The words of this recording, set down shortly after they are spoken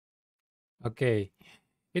Okay.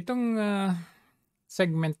 Itong,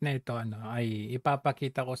 segment na ito ay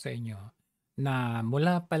ipapakita ko sa inyo na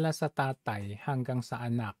mula pala sa tatay hanggang sa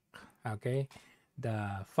anak, okay?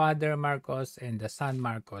 The father Marcos and the son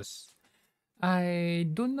Marcos ay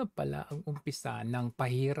dun na pala ang umpisa ng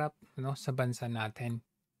pahirap sa bansa natin.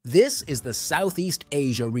 This is the Southeast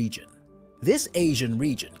Asia region. This Asian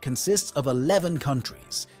region consists of 11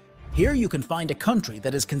 countries. Here you can find a country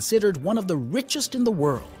that is considered one of the richest in the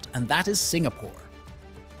world, and that is Singapore.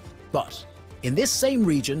 But in this same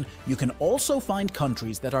region, you can also find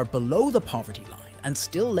countries that are below the poverty line and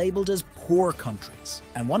still labeled as poor countries.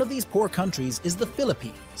 And one of these poor countries is the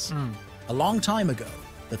Philippines. A long time ago,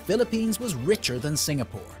 the Philippines was richer than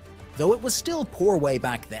Singapore. Though it was still poor way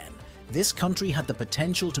back then, this country had the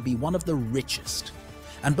potential to be one of the richest.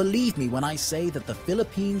 And believe me when I say that the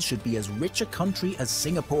Philippines should be as rich a country as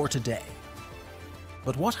Singapore today.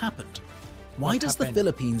 But what happened? Why does the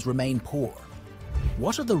Philippines remain poor?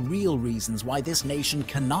 What are the real reasons why this nation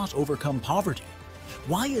cannot overcome poverty?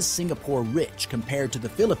 Why is Singapore rich compared to the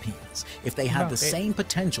Philippines if they had the same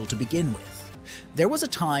potential to begin with? There was a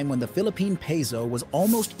time when the Philippine peso was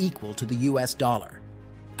almost equal to the US dollar.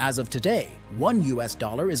 As of today,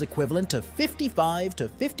 $1 is equivalent to 55 to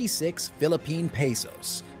 56 Philippine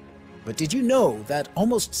pesos. But did you know that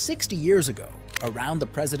almost 60 years ago, around the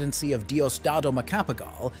presidency of Diosdado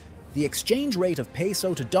Macapagal, the exchange rate of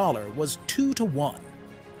peso to dollar was 2 to 1.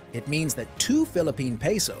 It means that 2 Philippine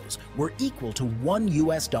pesos were equal to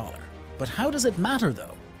 $1. But how does it matter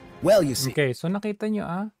though? Well, you see. Okay, so nakita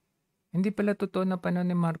nyo hindi pala totoo na panahon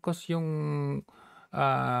ni Marcos yung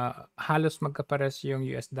halos magkapares yung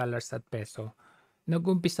US dollars at peso.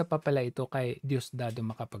 Nag-umpisa pa pala ito kay Diosdado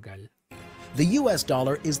Macapagal. The US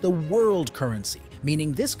dollar is the world currency,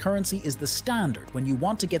 meaning this currency is the standard when you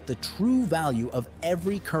want to get the true value of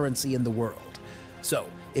every currency in the world. So,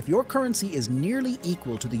 if your currency is nearly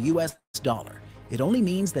equal to the US dollar, it only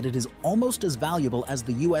means that it is almost as valuable as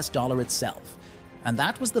the US dollar itself. And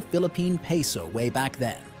that was the Philippine peso way back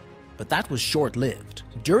then. But that was short-lived.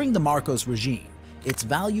 During the Marcos regime, its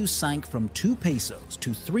value sank from 2 pesos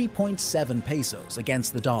to 3.7 pesos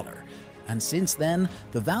against the dollar. And since then,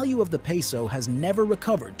 the value of the peso has never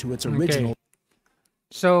recovered to its original.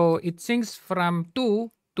 So, it sinks from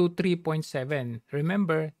 2 to 3.7.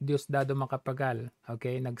 Remember, Diosdado Macapagal,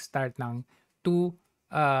 okay? Nag-start ng 2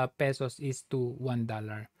 pesos is to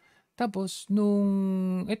 $1. Tapos,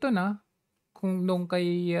 nung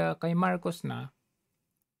kay Marcos na,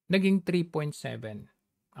 naging 3.7.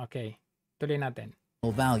 Okay, tuloy natin.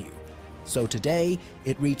 Value. So today,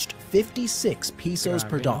 it reached 56 pesos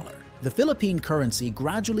per dollar. The Philippine currency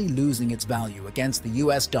gradually losing its value against the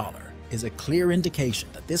US dollar is a clear indication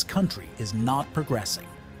that this country is not progressing.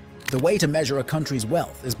 The way to measure a country's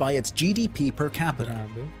wealth is by its GDP per capita.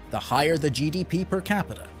 The higher the GDP per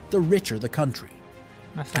capita, the richer the country.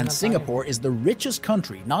 And Singapore is the richest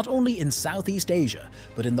country not only in Southeast Asia,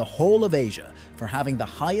 but in the whole of Asia for having the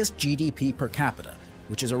highest GDP per capita,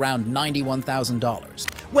 which is around $91,000.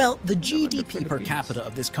 Well, the GDP per capita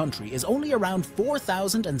of this country is only around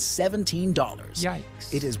 $4,017.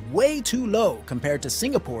 Yikes. It is way too low compared to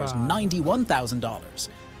Singapore's $91,000.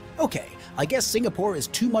 Okay, I guess Singapore is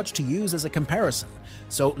too much to use as a comparison,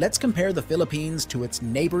 so let's compare the Philippines to its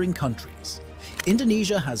neighboring countries.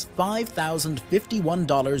 Indonesia has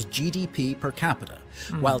 $5,051 GDP per capita,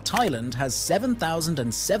 while Thailand has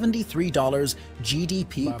 $7,073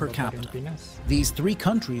 GDP per capita. These 3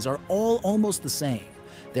 countries are all almost the same.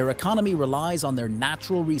 Their economy relies on their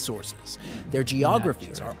natural resources. Their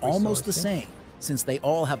geographies are almost the same, since they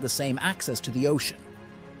all have the same access to the ocean.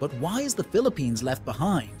 But why is the Philippines left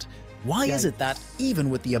behind? Why is it that, even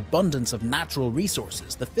with the abundance of natural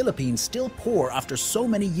resources, the Philippines still poor after so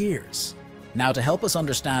many years? Now, to help us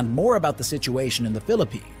understand more about the situation in the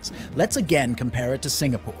Philippines, let's again compare it to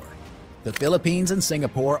Singapore. The Philippines and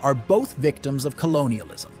Singapore are both victims of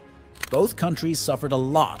colonialism. Both countries suffered a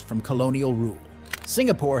lot from colonial rule.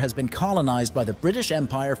 Singapore has been colonized by the British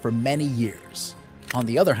Empire for many years. On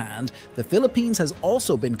the other hand, the Philippines has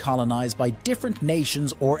also been colonized by different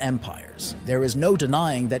nations or empires. There is no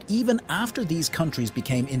denying that even after these countries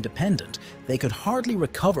became independent, they could hardly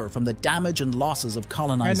recover from the damage and losses of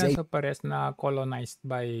colonization. Nasa pares na colonized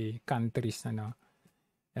by countries, so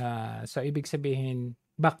ibig sabihin,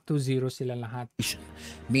 back to zero sila lahat.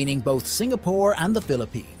 Meaning both Singapore and the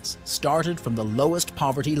Philippines started from the lowest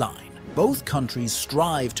poverty line. Both countries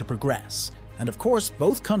strive to progress, and of course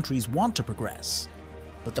both countries want to progress.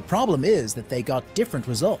 But the problem is that they got different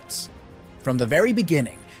results. From the very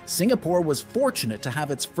beginning, Singapore was fortunate to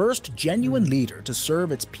have its first genuine leader to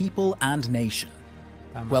serve its people and nation.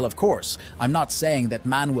 Well, of course, I'm not saying that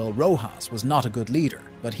Manuel Rojas was not a good leader,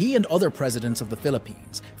 but he and other presidents of the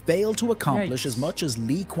Philippines failed to accomplish as Yikes. much as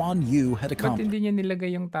Lee Kuan Yew had Ba't accomplished. hindi niya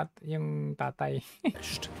nilagay yung tatay?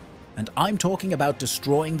 And I'm talking about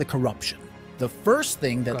destroying the corruption. The first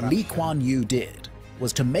thing that Lee Kuan Yew did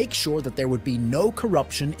was to make sure that there would be no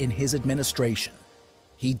corruption in his administration.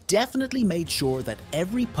 He definitely made sure that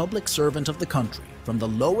every public servant of the country, from the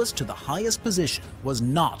lowest to the highest position, was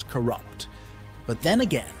not corrupt. But then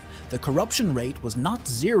again, the corruption rate was not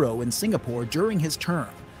zero in Singapore during his term,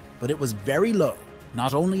 but it was very low,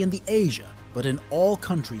 not only in the Asia, but in all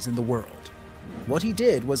countries in the world. What he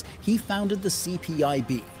did was he founded the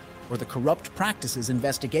CPIB, or the Corrupt Practices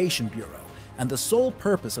Investigation Bureau, and the sole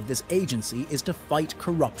purpose of this agency is to fight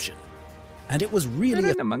corruption. And it was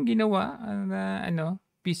really Pero namang ginawa na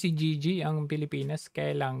PCGG ang Pilipinas,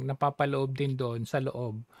 kaya lang napapaloob din doon sa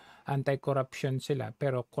loob. Anti-corruption sila,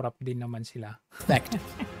 pero corrupt din naman sila. effective.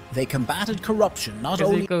 They combated corruption not Kasi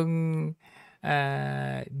only kung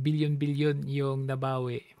bilyon-bilyon yung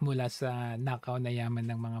nabawi mula sa nakaw na yaman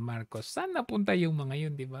ng mga Marcos, saan napunta yung mga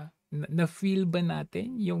yun, di ba? Na-feel ba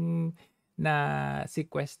natin yung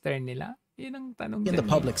na-sequester nila? Yun ang tanong in the dyan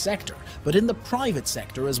eh. public sector, but in the private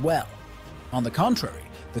sector as well. On the contrary,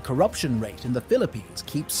 the corruption rate in the Philippines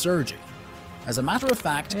keeps surging. As a matter of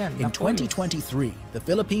fact, Ayan, in napolis. 2023, the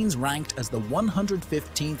Philippines ranked as the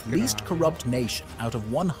 115th least corrupt nation out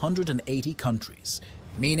of 180 countries,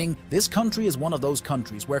 meaning this country is one of those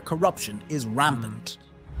countries where corruption is rampant.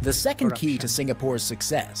 The second key to Singapore's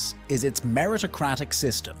success is its meritocratic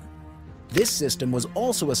system. This system was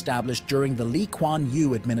also established during the Lee Kuan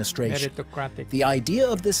Yew administration. Meritocratic. The idea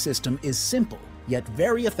of this system is simple, yet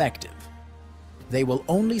very effective. They will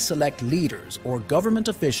only select leaders or government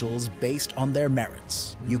officials based on their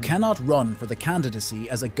merits. You cannot run for the candidacy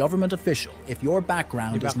as a government official if your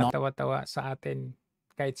background Diba is not katawa-tawa sa atin,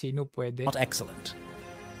 kahit sino pwede. excellent.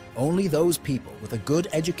 Only those people with a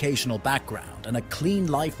good educational background and a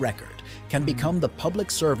clean life record can become the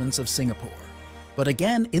public servants of Singapore. But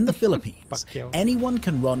again, in the Philippines, Pacquiao. anyone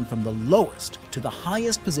can run from the lowest to the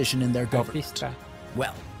highest position in their government. Artista.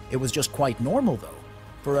 Well, it was just quite normal though.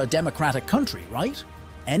 For a democratic country, right?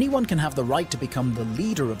 Anyone can have the right to become the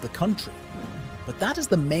leader of the country. But that is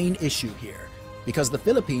the main issue here. Because the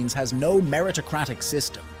Philippines has no meritocratic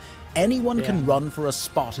system, anyone can run for a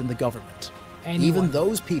spot in the government. Even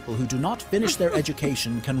those people who do not finish their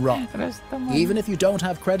education can run. Rastaman. Even if you don't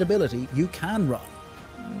have credibility, you can run.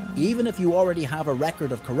 Even if you already have a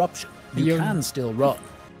record of corruption, you Ayun. can still run.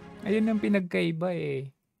 Ayun ang pinagkaiba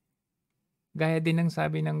eh. Gaya din ng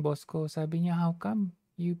sabi ng boss ko, sabi niya, how come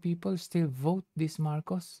you people still vote this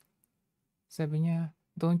Marcos? Sabi niya,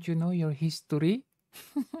 don't you know your history?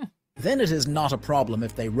 Then it is not a problem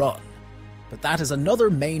if they run. But that is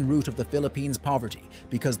another main root of the Philippines' poverty,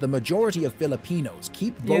 because the majority of Filipinos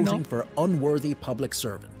keep voting for unworthy public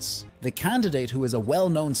servants. The candidate who is a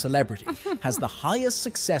well-known celebrity has the highest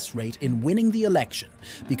success rate in winning the election,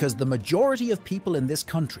 because the majority of people in this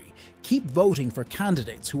country keep voting for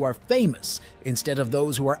candidates who are famous instead of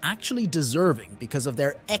those who are actually deserving because of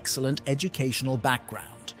their excellent educational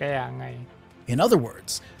background. Kaya nga eh. In other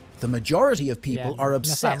words, the majority of people Yan, are nasama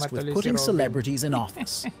obsessed with tuloy si putting Robin. celebrities in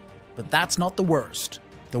office. But that's not the worst.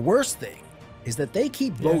 The worst thing is that they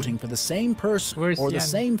keep voting for the same person Worst or the yan.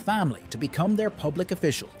 same family to become their public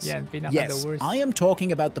officials. Yan, pinaka Yes, the worst. I am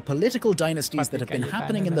talking about the political dynasties that have been Pati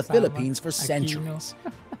happening in the Cayetano Philippines for nasama, centuries.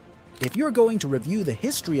 If you're going to review the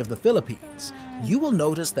history of the Philippines, you will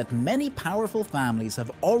notice that many powerful families have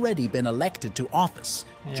already been elected to office,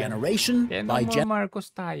 Ayan. generation Kaya by mga Marcos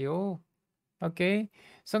tayo. Okay?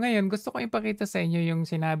 So ngayon, gusto ko ipakita sa inyo yung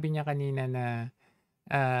sinabi niya kanina na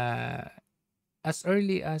as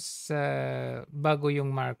early as bago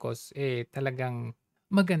yung Marcos, talagang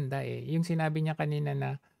maganda eh. Yung sinabi niya kanina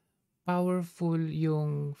na powerful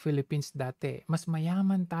yung Philippines dati. Mas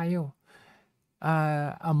mayaman tayo.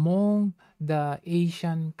 Among the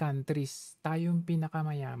Asian countries, tayong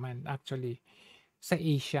pinakamayaman actually sa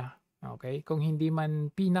Asia. Okay? Kung hindi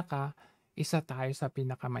man pinaka, isa tayo sa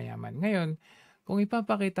pinakamayaman. Ngayon, kung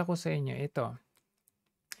ipapakita ko sa inyo ito,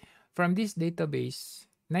 from this database,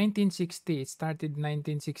 1960, it started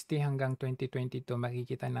 1960 hanggang 2022,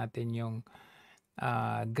 makikita natin yung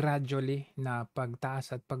gradually na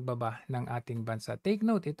pagtaas at pagbaba ng ating bansa. Take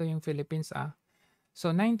note, ito yung Philippines.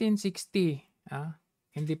 So 1960,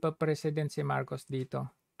 hindi pa president si Marcos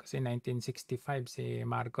dito kasi 1965 si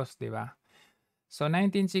Marcos, di ba? So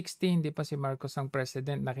 1960, hindi pa si Marcos ang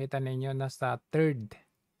president. Nakita ninyo nasa third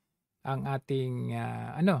ang ating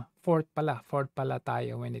fourth pala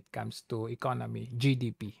tayo when it comes to economy,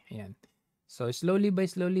 GDP. Ayan. So, slowly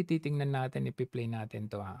by slowly, titingnan natin, ipi-play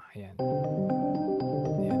natin 'to, ha. Ayan.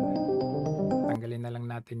 Ayan. Tanggalin na lang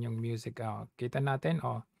natin yung music, kita natin,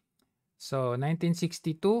 So,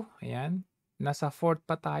 1962, ayan. Nasa 4th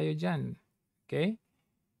pa tayo diyan, okey?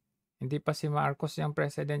 Hindi pa si Marcos yung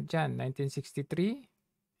president diyan.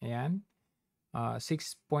 1963, ayan.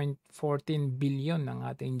 6.14 billion ang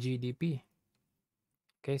ating GDP.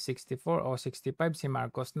 Okay, 64 o 65 si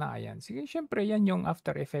Marcos na, ayan. Sige, siyempre yan yung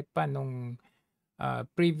after effect pa nung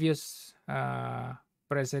previous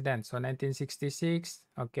president. So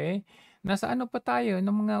 1966, okay? Nasa ano pa tayo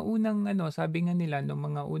nung mga unang sabi nga nila nung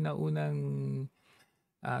mga una-unang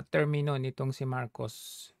termino nitong si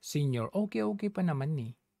Marcos Senior. Okay pa naman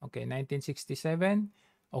ni. Okay, 1967.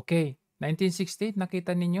 Okay, 1968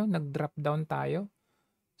 nakita ninyo nag-drop down tayo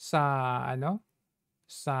sa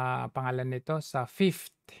sa pangalan nito sa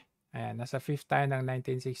 5th. Ayan, nasa 5th tayo ng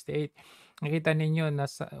 1968. Nakita ninyo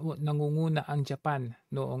nangunguna ang Japan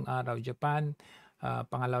noong araw. Japan,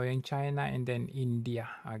 pangalawa yung China, and then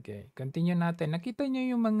India. Okay, continue natin. Nakita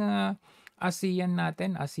niyo yung mga ASEAN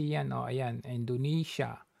natin. ASEAN, ayan,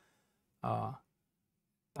 Indonesia,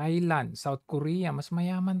 Thailand, South Korea. Mas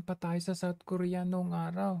mayaman pa tayo sa South Korea noong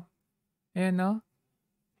araw. Ayan,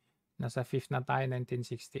 nasa 5th na tayo,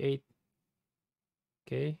 1968.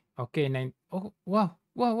 Okay. Okay, wow.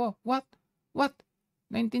 What?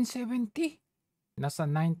 1970? Nasa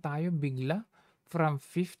 9 tayo bigla from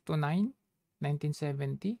 5th to 9,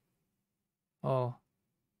 1970.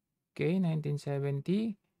 Okay,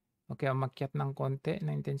 1970. Okay, umakyat ng konti,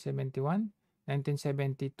 1971,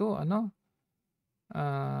 1972,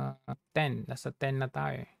 10, nasa 10 na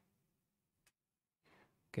tayo.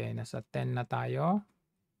 Okay, nasa 10 na tayo.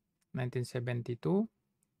 1972.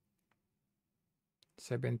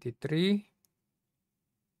 73.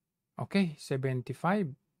 Okay,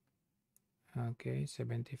 75. Okay,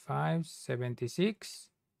 75, 76.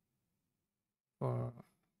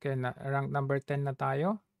 Okay, rank number 10 na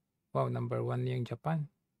tayo. Wow, number 1 yung Japan.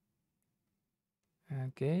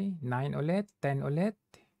 Okay, 9 ulit, 10 ulit.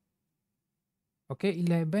 Okay,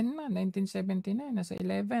 11 na, 1979, nasa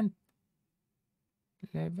 11.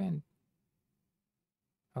 11.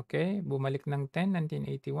 Okay, bumalik ng 10,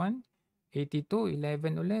 1981. 82,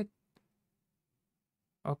 11 ulit.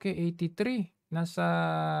 Okay, 83. Nasa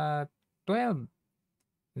 12.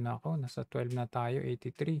 Nako, nasa 12 na tayo,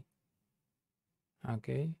 83.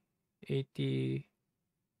 Okay.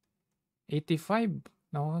 85.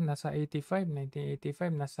 No, nasa 85,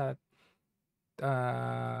 1985. Nasa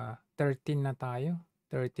 13 na tayo.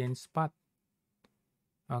 13 spot.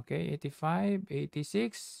 Okay, 85,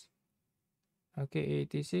 86. Okay,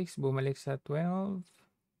 86. Bumalik sa 12.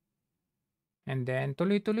 And then,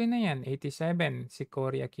 tuloy-tuloy na yan. 87, si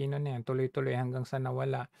Cory Aquino na yan. Tuloy-tuloy hanggang sa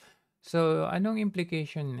nawala. So, anong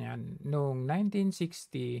implication niyan? Noong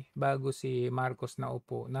 1960, bago si Marcos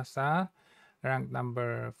naupo, nasa rank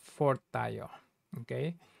number 4 tayo.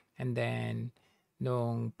 Okay? And then,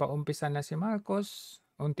 nung paumpisa na si Marcos,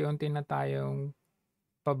 unti-unti na tayong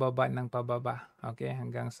pababa ng pababa. Okay?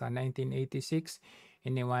 Hanggang sa 1986,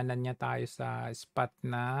 iniwanan niya tayo sa spot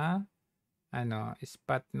na 12.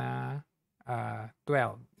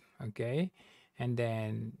 Okay? And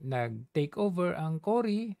then, nag-take over ang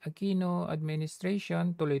Cory Aquino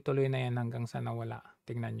administration. Tuloy-tuloy na yan hanggang sa nawala.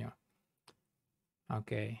 Tingnan nyo.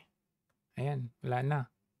 Okay. Ayan, wala na.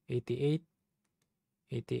 88.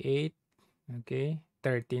 88. Okay.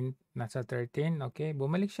 13. Nasa 13. Okay.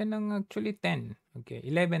 Bumalik siya ng actually 10. Okay.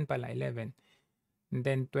 11 pala. 11. And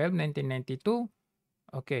then 12,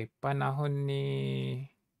 1992. Okay. Panahon ni...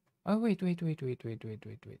 Oh, wait.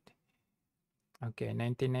 Okay,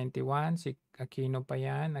 1991, si Aquino pa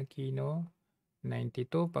yan, Aquino.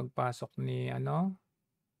 92, pagpasok ni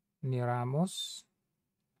Ramos.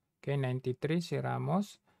 Okay, 93, si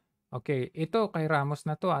Ramos. Okay, ito kay Ramos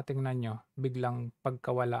na to, tingnan nyo, biglang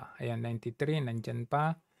pagkawala. Ayan, 93, nandyan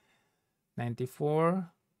pa.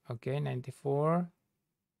 94, okay, 94.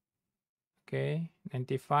 Okay,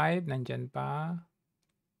 95, nandyan pa.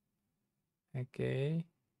 Okay.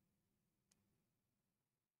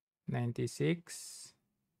 96,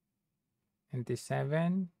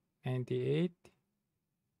 97, 98,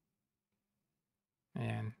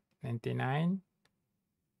 ayan, 99,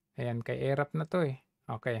 ayan, kay Erap na to eh.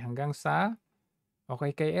 Okay, hanggang sa,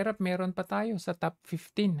 okay, kay Erap meron pa tayo sa top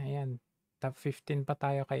 15, ayan, top 15 pa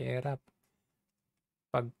tayo kay Erap.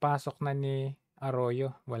 Pagpasok na ni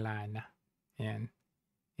Arroyo, wala na. Ayan,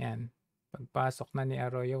 ayan, pagpasok na ni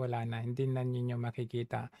Arroyo, wala na, hindi na ninyo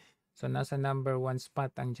makikita. So, nasa number 1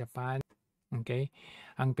 spot ang Japan. Okay?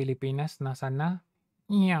 Ang Pilipinas, nasa na?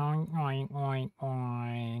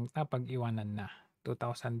 Tapag-iwanan na.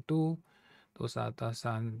 2002,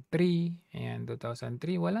 2003, ayan,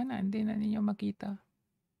 2003, wala na, hindi na ninyo makita.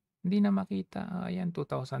 Hindi na makita. Ayan,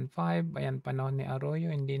 2005, ayan, panahon ni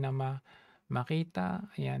Arroyo, hindi na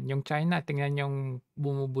makita. Ayan, yung China, tingnan yung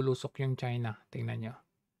bumubulusok yung China. Tingnan nyo.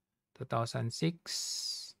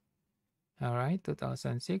 2006. Alright,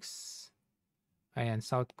 2006. Ayan,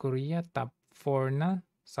 South Korea, top 4 na.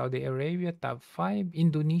 Saudi Arabia, top 5.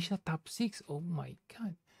 Indonesia, top 6. Oh my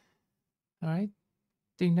God. Alright.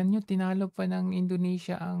 Tingnan nyo, tinalo pa ng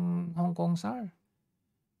Indonesia ang Hong Kong SAR.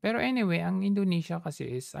 Pero anyway, ang Indonesia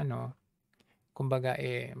kasi is kumbaga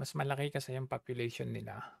mas malaki kasi yung population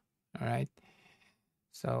nila. Alright?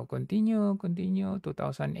 So, continue, 2008.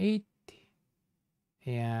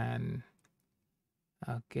 Ayan.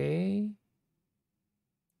 Okay.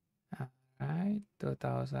 Alright,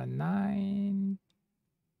 2009.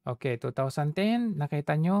 Okay, 2010,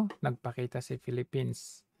 nakita nyo, nagpakita si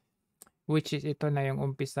Philippines. Which is ito na yung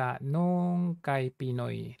umpisa nung kay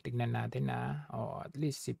Pinoy. Tignan natin at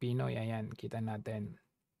least si Pinoy, ayan, kita natin.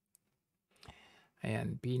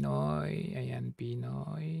 Ayan, Pinoy, ayan,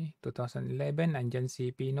 Pinoy. 2011, andyan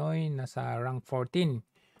si Pinoy, nasa rank 14.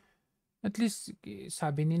 At least,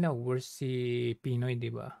 sabi nila, worst si Pinoy,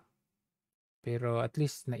 di ba? Pero at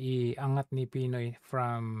least, naiangat ni Pinoy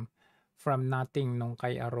from nothing nung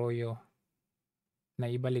kay Arroyo.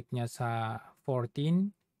 Naibalik niya sa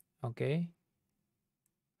 14. Okay?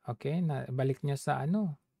 Okay, naibalik niya sa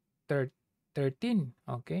 13.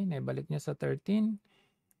 Okay, naibalik niya sa 13.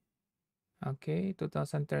 Okay,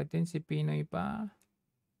 2013 si Pinoy pa.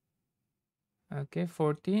 Okay,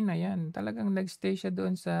 14, ayan. Talagang nagstay siya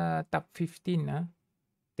doon sa top 15,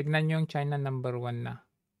 Tignan niyo yung China, number 1 na.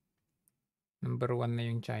 Number 1 na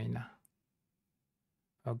yung China.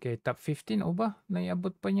 Okay, top 15. O ba,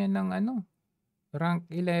 naiabot pa niya ng rank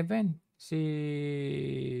 11. Si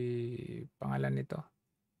pangalan nito.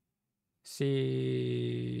 Si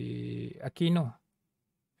Aquino.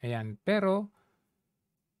 Ayan, pero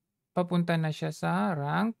papunta na siya sa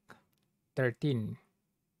rank 13.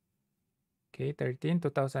 Okay, 13,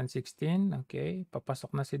 2016. Okay,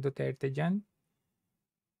 papasok na si Duterte dyan.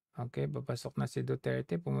 Okay, papasok na si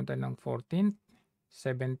Duterte. Pumunta ng 14th.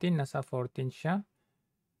 17, nasa 14 siya.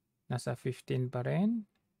 Nasa 15 pa rin.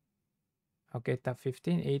 Okay, top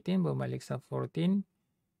 15. 18, bumalik sa 14.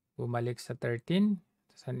 Bumalik sa 13.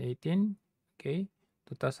 2018. Okay,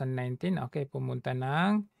 2019. Okay, pumunta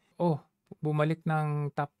ng, bumalik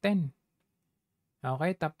ng top 10.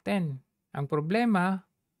 Okay, top 10. Ang problema,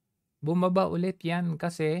 bumaba ulit yan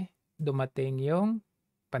kasi dumating yung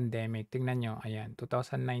pandemic. Tingnan nyo, ayan,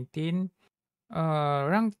 2019,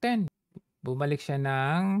 rank 10. Bumalik siya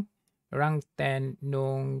ng rank 10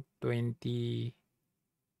 nung 2019.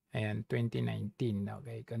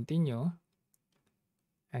 Okay, continue.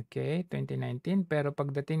 Okay, 2019. Pero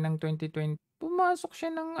pagdating ng 2020, pumasok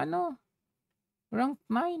siya ng rank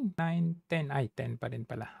 9. 9, 10. Ay, 10 pa rin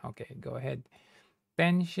pala. Okay, go ahead.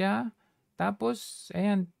 10 siya. Tapos,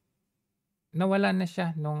 ayan, nawala na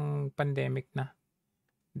siya nung pandemic na.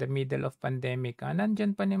 The middle of pandemic.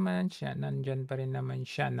 Nandyan pa naman siya. Nandyan pa rin naman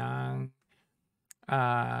siya ng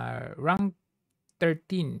rank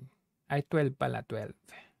 13. Ay, 12 pala. 12.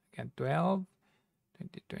 Ayan, 12.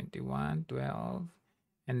 2021, 12.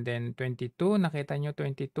 And then 22. Nakita nyo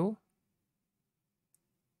 22?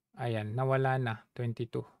 Ayan, nawala na.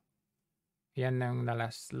 22. Yan ang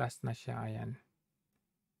last na siya. Ayan.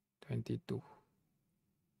 22.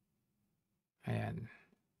 Ayan.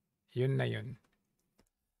 Yun na yun.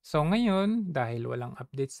 So ngayon, dahil walang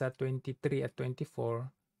update sa 23 at 24,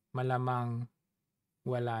 malamang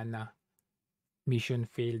wala na. Mission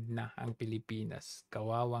failed na ang Pilipinas.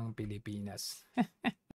 Kawawang Pilipinas.